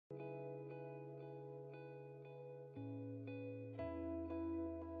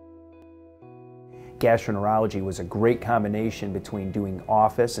gastroenterology was a great combination between doing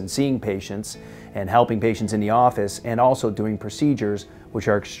office and seeing patients and helping patients in the office, and also doing procedures which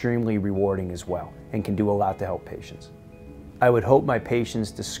are extremely rewarding as well and can do a lot to help patients. I would hope my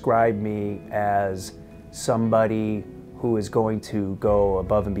patients describe me as somebody who is going to go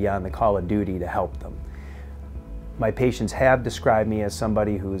above and beyond the call of duty to help them. My patients have described me as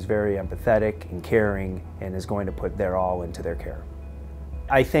somebody who is very empathetic and caring and is going to put their all into their care.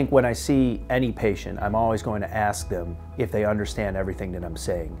 I think when I see any patient, I'm always going to ask them if they understand everything that I'm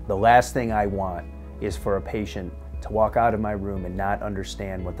saying. The last thing I want is for a patient to walk out of my room and not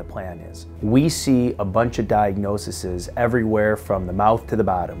understand what the plan is. We see a bunch of diagnoses everywhere from the mouth to the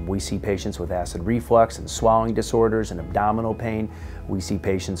bottom. We see patients with acid reflux and swallowing disorders and abdominal pain. We see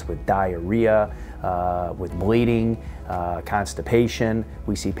patients with diarrhea, with bleeding, constipation.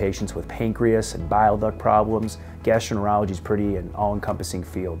 We see patients with pancreas and bile duct problems. Gastroenterology is pretty an all-encompassing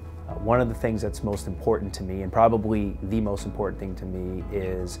field. One of the things that's most important to me, and probably the most important thing to me,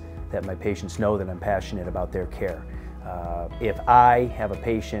 is that my patients know that I'm passionate about their care. If I have a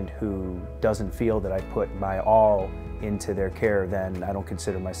patient who doesn't feel that I put my all into their care, then I don't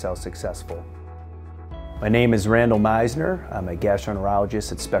consider myself successful. My name is Randall Meisner. I'm a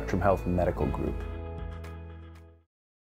gastroenterologist at Spectrum Health and Medical Group.